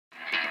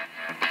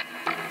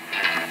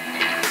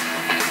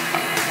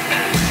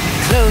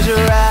close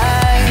your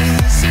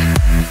eyes,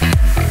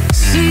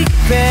 seek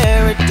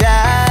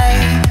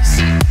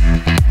paradise,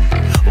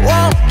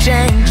 won't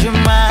change your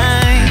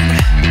mind,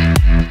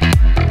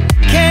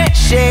 can't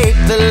shape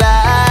the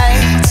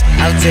lights,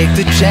 I'll take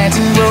the chance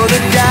and roll the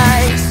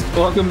dice.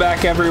 Welcome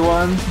back,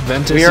 everyone.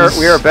 Ventus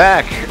we are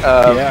back.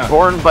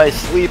 Born by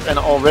sleep, and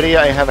already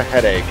I have a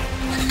headache.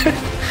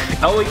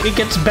 Oh, it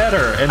gets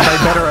better, and by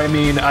better I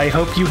mean I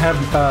hope you have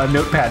a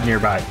notepad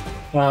nearby.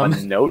 A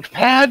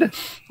notepad?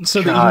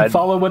 So that you can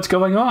follow what's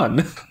going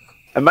on.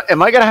 Am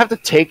I gonna have to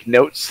take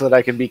notes so that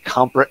I can be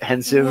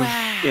comprehensive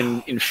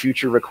in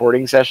future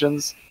recording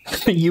sessions?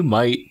 You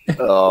might.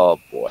 Oh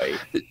boy.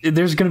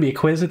 There's gonna be a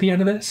quiz at the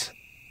end of this?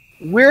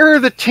 Where are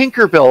the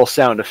Tinkerbell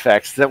sound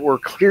effects that were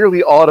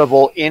clearly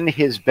audible in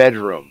his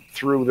bedroom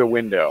through the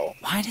window?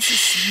 Why does it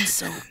seem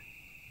so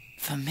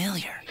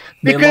familiar?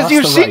 Because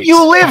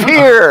you live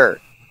here!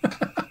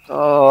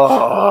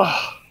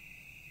 Oh.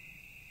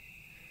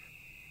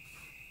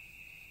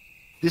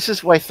 This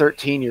is why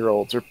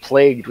 13-year-olds are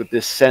plagued with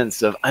this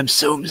sense of, I'm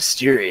so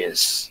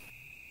mysterious.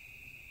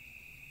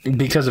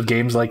 Because of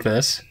games like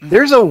this?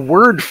 There's a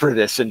word for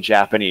this in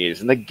Japanese,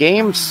 and the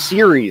game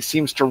series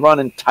seems to run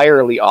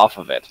entirely off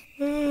of it.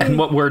 And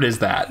what word is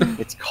that?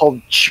 It's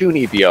called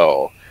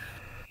chunibyo.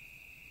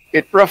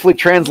 It roughly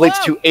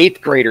translates to 8th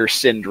grader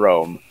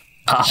syndrome.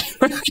 Ah.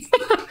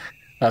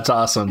 That's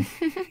awesome.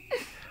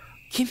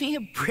 Give me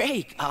a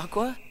break,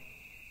 Aqua.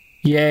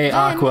 Yay,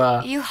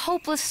 Aqua. You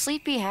hopeless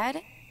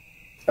sleepyhead.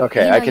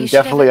 Okay, I can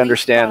definitely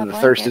understand the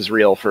thirst is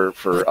real for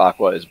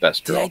Aqua as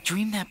best girl. Did I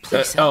dream that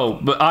place?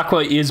 But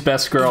Aqua is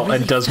best girl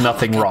and does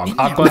nothing wrong.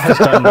 Aqua has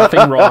done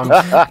nothing wrong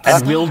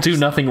and will do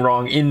nothing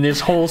wrong in this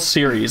whole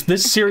series.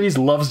 This series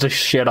loves to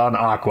shit on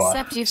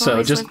Aqua.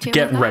 So just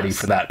get ready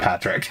for that,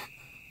 Patrick.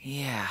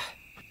 Yeah.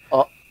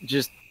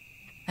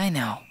 I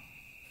know.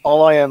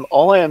 All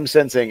I am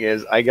sensing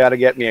is I gotta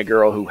get me a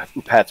girl who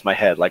pats my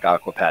head like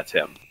Aqua pats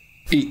him.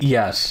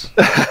 Yes.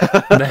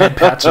 The head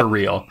pats are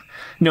real.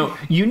 No,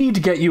 you need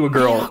to get you a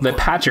girl that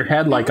pats your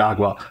head like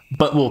Aqua,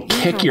 but will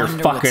kick your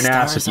fucking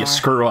ass if you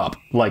screw up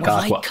like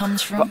Aqua.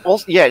 Comes from?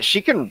 Also, yeah,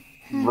 she can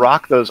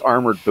rock those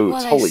armored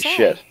boots. Holy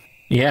shit.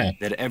 Yeah.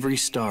 That every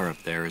star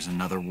up there is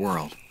another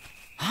world.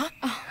 Huh?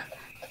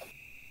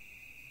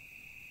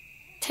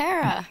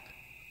 Tara.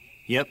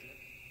 Yep.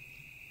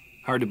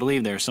 Hard to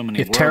believe there are so many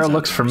If worlds Tara out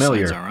looks there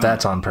familiar, besides our own.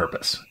 that's on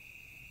purpose.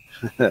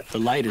 The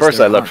light Of is course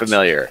their I look hearts,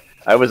 familiar.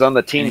 I was on the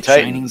and Teen it's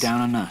shining Titans. down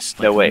on us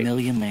like No, wait. a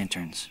million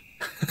lanterns.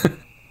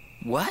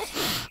 What?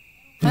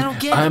 I don't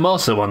get it. I'm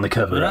also on the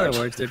cover In art. other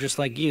words, they're just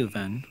like you,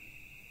 Ven.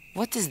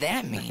 What does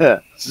that mean?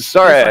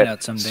 Sorry, We'll find I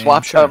out someday, I'm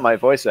swapped sure. out my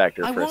voice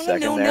actor I for a want to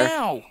second know there.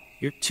 now.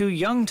 You're too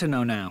young to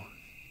know now.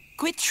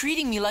 Quit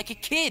treating me like a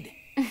kid.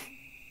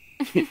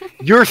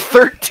 You're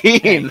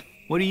 13!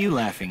 What are you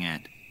laughing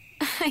at?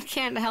 I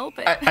can't help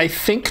it. I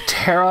think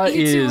Tara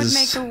you two would is...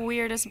 make the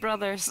weirdest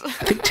brothers. I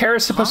think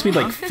Tara's supposed to be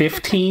like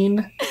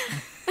 15,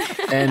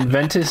 and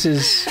Ventus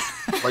is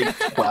like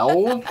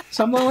 12,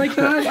 something like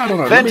that. I don't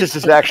know. Ventus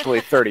is actually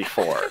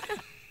 34.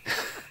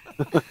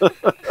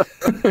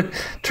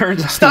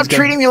 Turns out Stop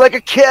treating me like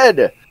a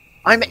kid!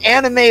 I'm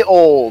anime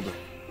old!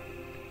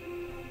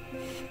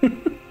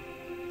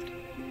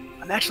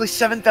 I'm actually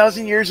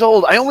 7,000 years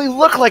old. I only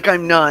look like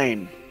I'm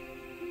 9.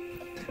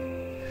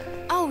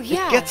 Oh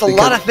yeah. It gets a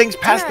lot of things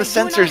past the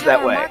censors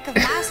that way. Mark of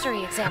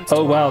mastery exam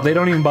Oh wow, they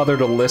don't even bother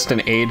to list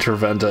an age for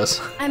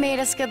Ventus. I made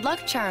us good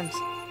luck charms.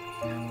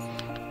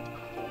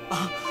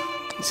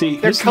 See,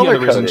 They're this is the other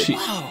reason color-coded. she...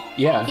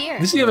 Yeah, Here.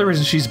 this is the other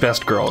reason she's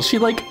best girl. She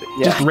like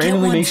just I get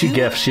randomly one makes you too?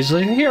 gifts. She's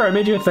like, here, I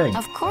made you a thing.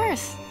 Of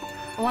course.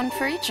 One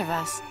for each of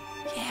us.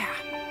 Yeah.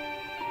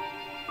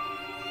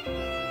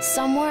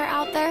 Somewhere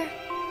out there,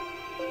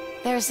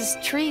 there's this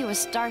tree with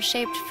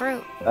star-shaped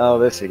fruit. Oh,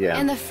 this again.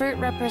 And the fruit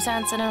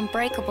represents an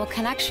unbreakable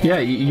connection. Yeah,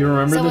 you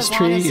remember So this as long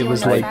tree? as It you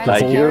was and your like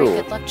friends the I carry do.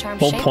 good luck charms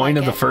whole shaped point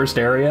like of the it, first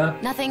area.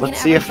 nothing Let's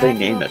can see ever if they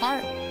drive you name it.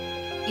 apart.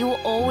 You will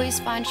always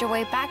find your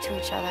way back to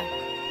each other.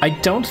 I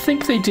don't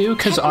think they do,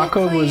 because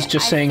Aqua was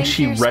just saying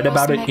she read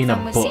about it in a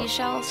book.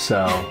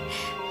 So,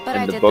 But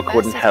I And the did book best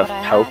wouldn't with have what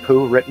I Pow had.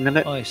 Poo written in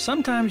it? Boy,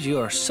 sometimes you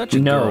are such a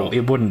no, girl.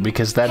 it wouldn't,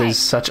 because that Hey, is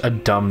such a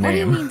dumb What do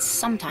you name. mean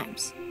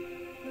sometimes?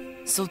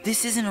 So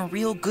this isn't a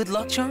real good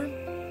luck charm?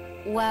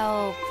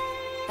 Well,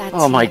 that's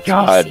Oh my yet to be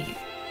God. seen.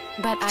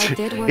 But I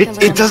did work a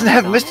little It doesn't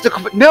have on it.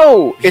 mystical...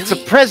 No! It's a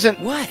Really? present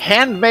What?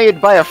 handmade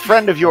by a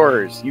friend of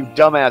yours, you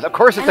dumbass. Of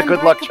course it's a An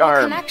good luck unbreakable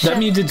charm. connection. That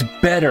means it's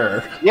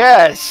better.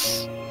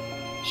 Yes!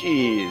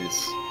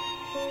 Jeez.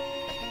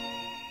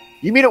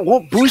 You mean it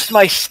won't boost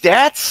my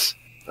stats?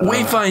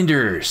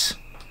 Wayfinders!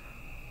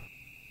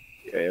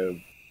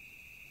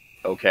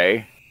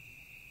 Okay.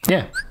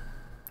 Yeah.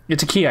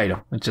 It's a key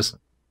item. It just...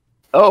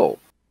 Oh,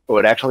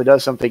 it actually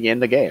does something in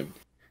the game.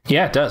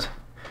 Yeah, it does.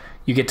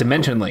 You get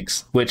dimension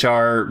links, which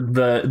are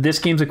this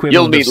game's equivalent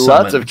You'll of meet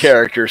lots of summons.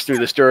 characters through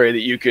the story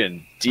that you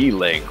can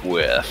de-link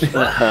with.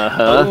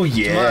 Oh, Tomorrow's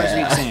the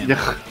yeah.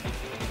 exam.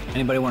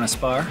 Anybody want to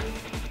spar?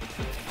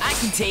 I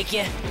can take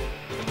you.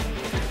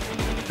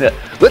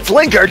 Let's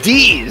link our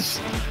Ds!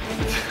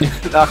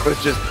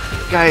 Aqua's just...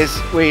 Guys,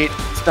 wait.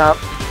 Stop.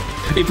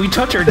 If we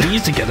touch our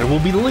D's together,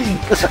 we'll be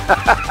linked.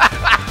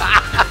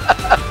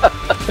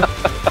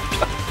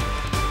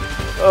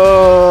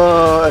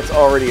 Oh, that's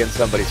already in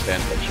somebody's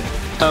fanfiction.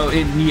 Oh,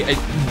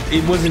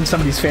 it was in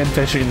somebody's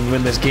fanfiction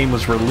when this game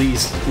was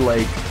released,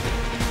 like,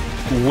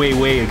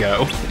 way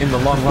ago. In the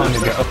long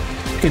ago.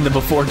 In the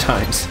before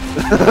times.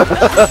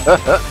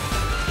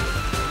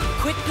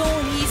 Quit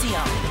going easy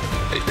on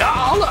me.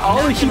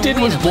 All he did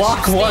was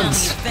block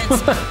once.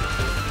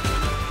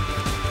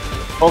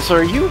 Also,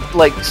 are you,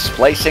 like,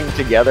 splicing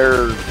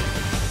together...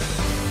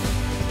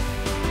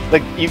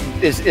 Like,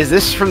 is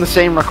this from the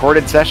same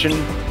recorded session?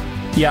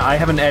 Yeah, I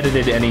haven't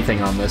edited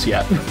anything on this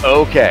yet.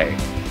 Okay.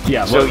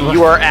 Yeah. So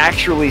you are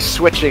actually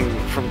switching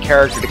from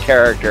character to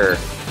character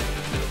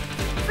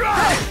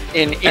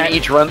in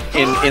each run,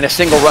 in a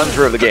single run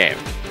through of the game.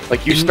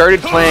 Like, you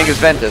started playing as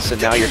Ventus, and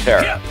now you're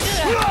Terra.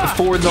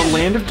 For the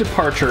Land of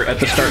Departure, at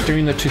the start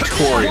during the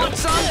tutorial,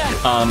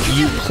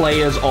 you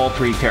play as all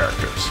 3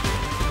 characters.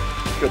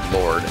 Good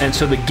lord. And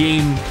so the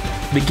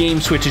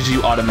game switches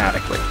you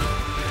automatically.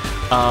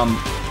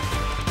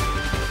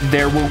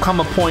 There will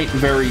come a point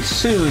very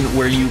soon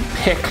where you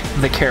pick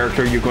the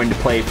character you're going to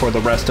play for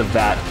the rest of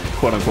that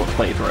quote-unquote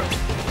playthrough.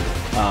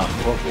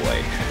 Oh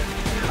boy.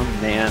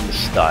 Command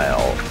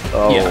style.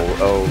 Oh, yeah.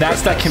 oh.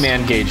 That's goodness. that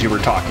command gauge you were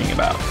talking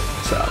about.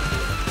 So,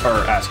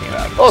 or asking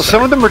about. Oh,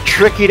 some of them are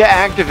tricky to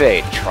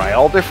activate. Try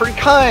all different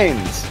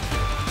kinds.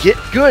 Get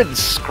good,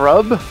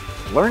 scrub.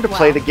 Learn to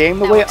play the game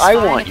the way I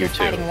want you to.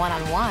 Fighting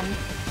one-on-one,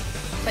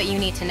 but you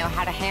need to know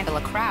how to handle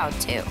a crowd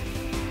too.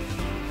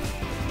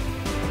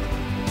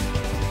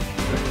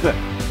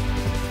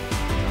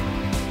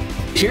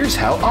 Here's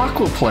how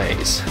Aqua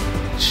plays.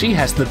 She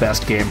has the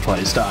best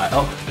gameplay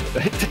style.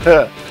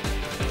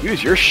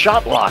 Use your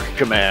shot lock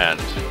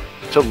command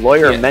to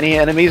lawyer many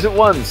enemies at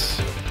once.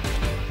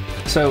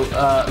 So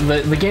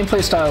the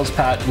gameplay styles,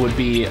 Pat, would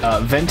be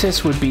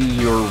Ventus would be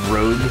your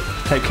rogue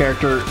type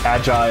character,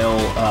 agile,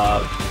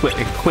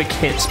 quick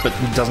hits, but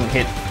doesn't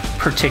hit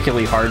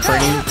particularly hard for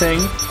anything.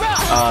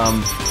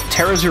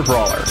 Terra's your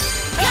brawler.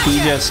 He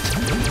just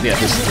this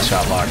is the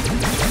shot lock.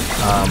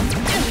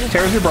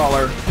 Terra's your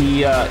brawler.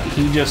 He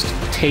just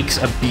takes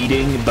a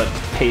beating but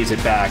pays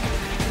it back.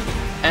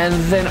 And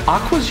then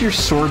Aqua's your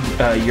sword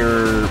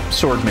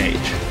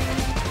mage.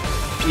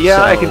 Yeah,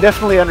 So- I can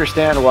definitely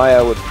understand why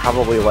I would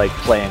probably like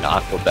playing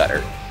Aqua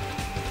better.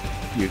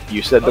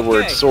 You said the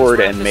word Okay, sword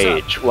let's and wrap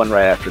this mage, one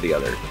right after the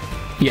other.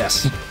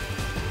 Yes.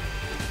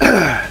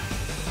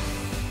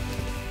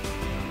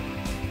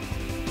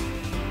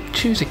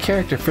 Choose a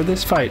character for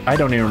this fight. I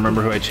don't even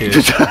remember who I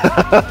choose.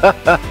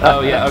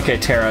 Oh yeah, okay,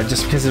 Terra.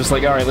 Just because it was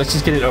like, all right, let's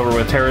just get it over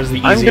with. Terra's the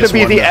easiest I'm gonna be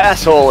one the to-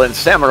 asshole in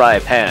samurai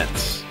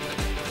pants.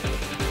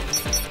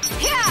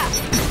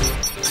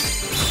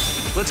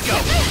 Let's go.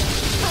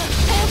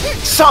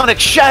 Sonic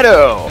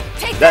Shadow!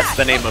 Take That's that.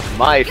 the name of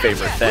my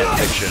favorite fan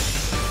fiction.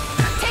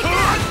 Take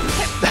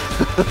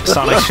that.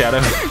 Sonic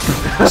Shadow.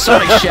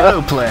 Sonic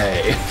Shadow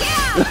play.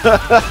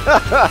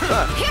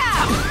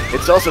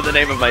 It's also the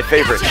name of my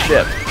favorite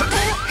ship.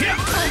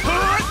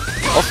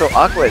 Also,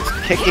 Aqua is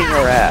kicking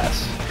her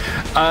ass.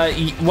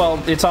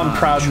 Well, it's on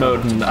proud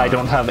mode, and I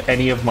don't have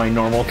any of my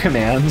normal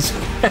commands.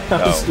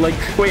 I was like,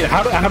 wait,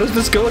 how does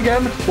this go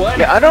again? What?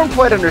 Yeah, I don't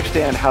quite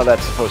understand how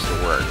that's supposed to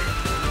work.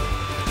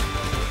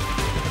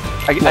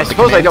 I the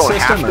suppose I command don't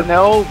system, have to or-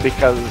 know,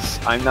 because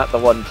I'm not the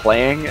one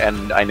playing,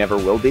 and I never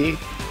will be,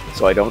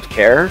 so I don't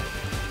care.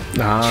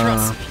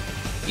 Trust me.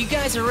 You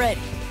guys are ready.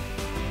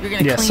 You're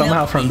gonna Yeah, clean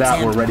somehow up from the that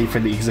exam we're ready tomorrow. for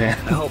the exam.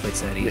 I hope it's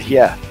that easy.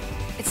 Yeah.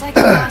 It's like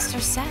the master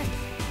said.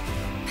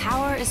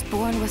 Power is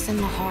born within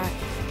the heart.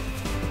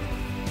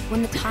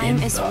 When the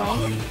time is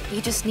right,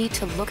 you just need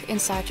to look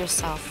inside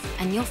yourself,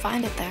 and you'll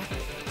find it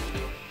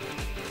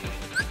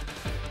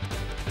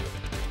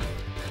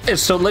there.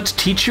 So let's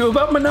teach you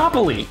about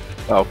Monopoly.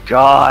 Oh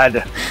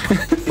God.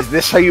 Is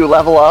this how you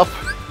level up?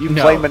 You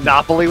No. play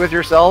Monopoly with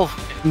yourself?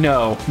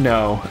 No,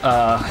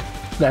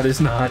 that is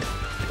not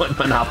what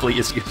Monopoly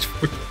is used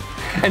for.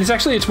 And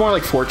it's more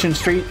like Fortune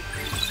Street.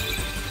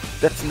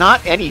 That's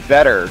not any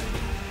better.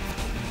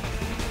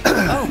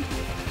 Oh.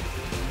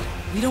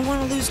 We don't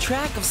want to lose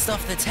track of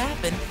stuff that's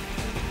happened.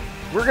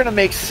 We're gonna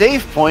make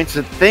save points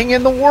a thing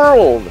in the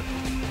world.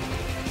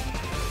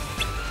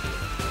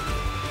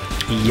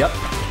 Yep.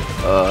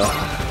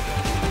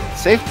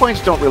 Save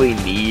points don't really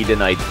need an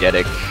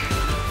eidetic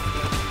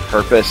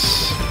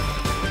purpose.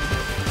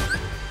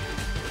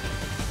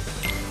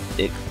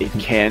 It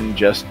can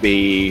just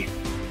be,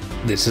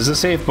 This is a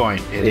save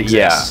point. It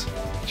yeah, exists.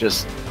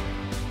 just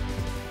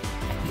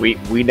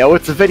we know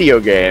it's a video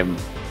game.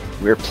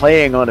 We're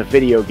playing on a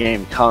video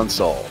game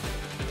console.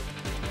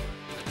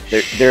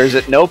 There's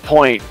at no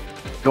point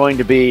going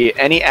to be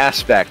any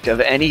aspect of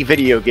any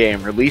video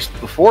game released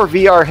before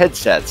VR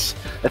headsets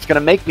that's going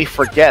to make me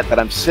forget that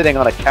I'm sitting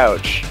on a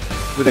couch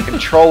with a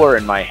controller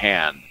in my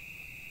hand.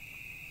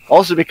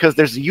 Also, because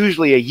there's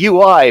usually a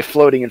UI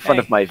floating in front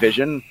of my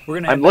vision, we're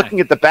gonna I'm head looking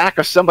at the back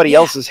of somebody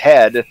else's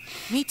head,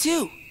 Me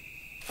too.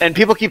 and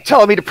people keep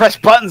telling me to press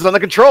buttons on the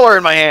controller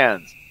in my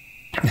hands.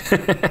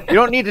 You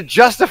don't need to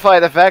justify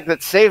the fact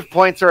that save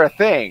points are a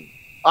thing.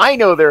 I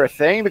know they're a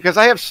thing because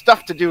I have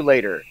stuff to do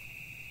later.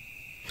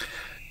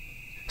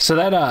 So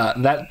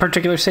that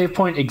particular save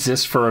point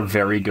exists for a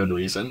very good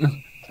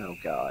reason. Oh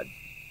God.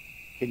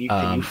 Can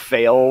you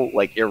fail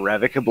like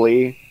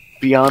irrevocably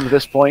beyond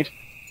this point?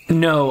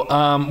 No,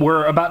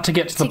 we're about to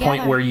get to the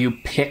point where you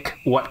pick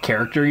what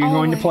character you're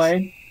going to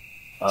play.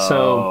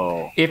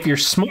 So if you're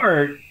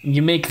smart,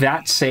 you make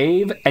that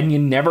save and you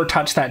never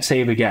touch that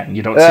save again.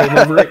 You don't save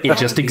over it, it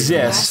just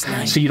exists.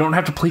 So you don't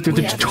have to play through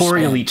the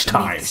tutorial each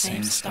time.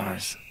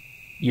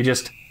 You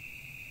just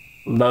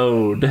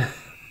load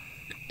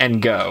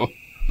and go.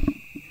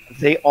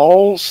 They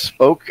all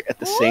spoke at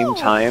the same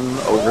time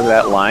over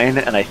that line,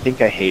 and I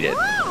think I hate it.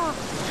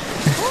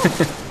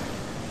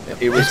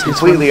 It was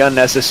completely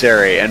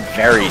unnecessary and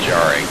very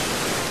jarring.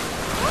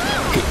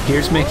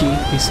 Here's Mickey.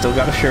 He's still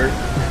got a shirt.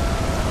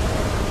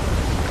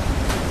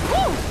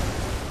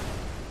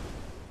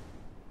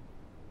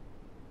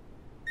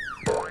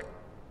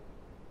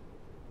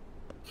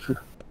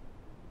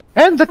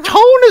 And the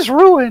tone is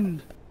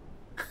ruined!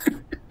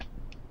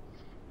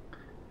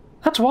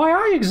 That's why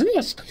I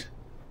exist.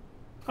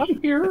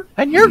 I'm here.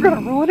 And you're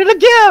gonna ruin it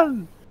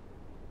again!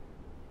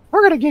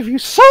 We're gonna give you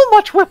so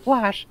much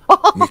whiplash!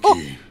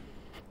 Mickey,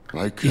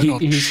 I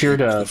cannot he's here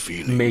to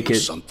shake make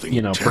it,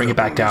 you know, bring it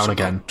back down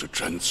again. To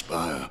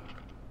transpire.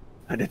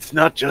 And it's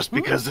not just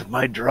because of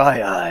my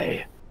dry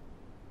eye.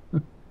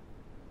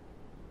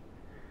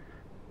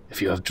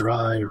 If you have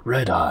dry,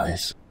 red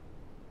eyes,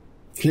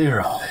 clear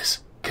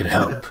eyes can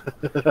help.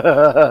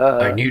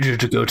 I need you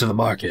to go to the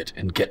market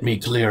and get me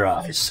clear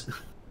eyes.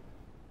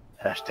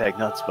 Hashtag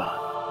not spawn.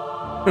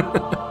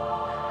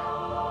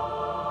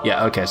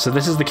 Yeah, okay, so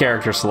this is the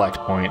character select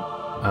point.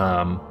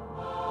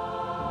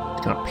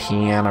 Gonna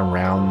pan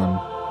around them.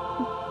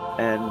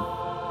 And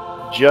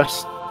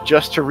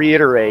just to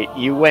reiterate,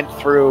 you went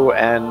through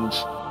and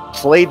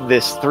played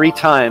this 3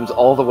 times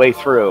all the way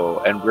through,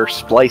 and we're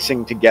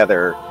splicing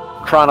together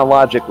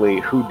chronologically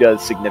who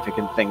does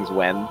significant things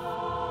when.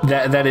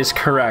 That is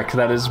correct.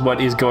 That is what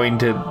is going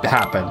to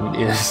happen,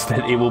 is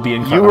that it will be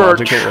in You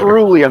chronological are order.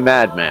 truly a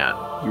madman,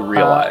 you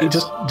realize.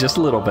 Just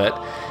a little bit.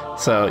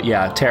 So,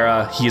 yeah,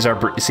 Terra, he's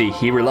our... See,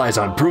 he relies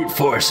on brute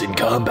force in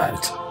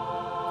combat.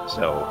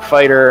 So,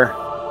 fighter.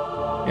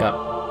 Yep.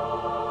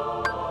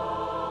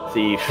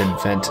 Thief.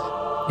 Invent.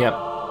 Yep.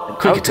 An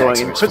Quick outgoing, attacks are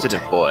his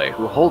inquisitive forte. boy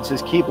who holds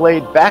his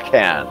keyblade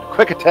backhand.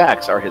 Quick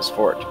attacks are his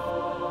forte.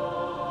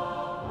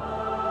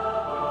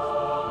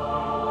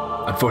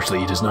 Unfortunately,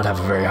 he does not have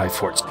a very high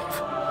fort save.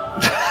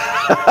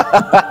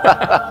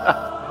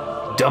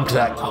 Dumped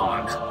that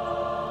pawn.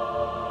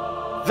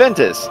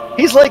 Ventus.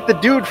 He's like the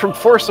dude from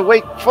Force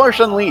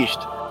Unleashed,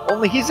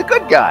 only he's a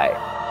good guy.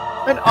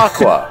 And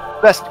Aqua,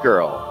 best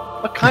girl,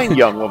 a kind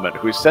young woman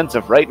whose sense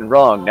of right and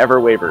wrong never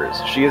wavers.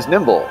 She is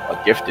nimble,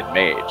 a gifted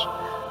mage.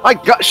 My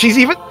God, she's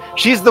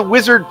the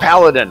wizard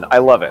paladin. I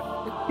love it.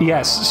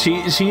 Yes, she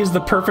is the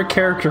perfect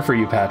character for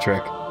you,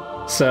 Patrick.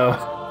 So...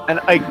 And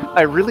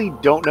I really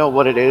don't know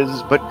what it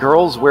is, but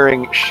girls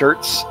wearing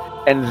shirts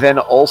and then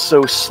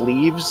also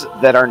sleeves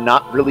that are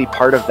not really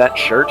part of that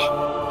shirt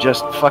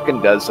just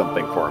fucking does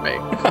something for me.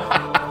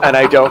 And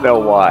I don't know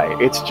why.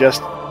 It's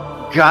just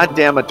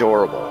goddamn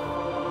adorable.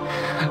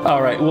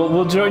 All right, well,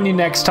 we'll join you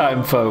next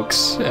time,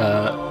 folks.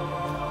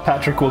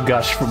 Patrick will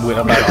gush from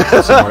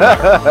about some more.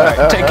 All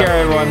right, take care,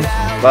 everyone.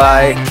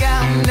 Bye.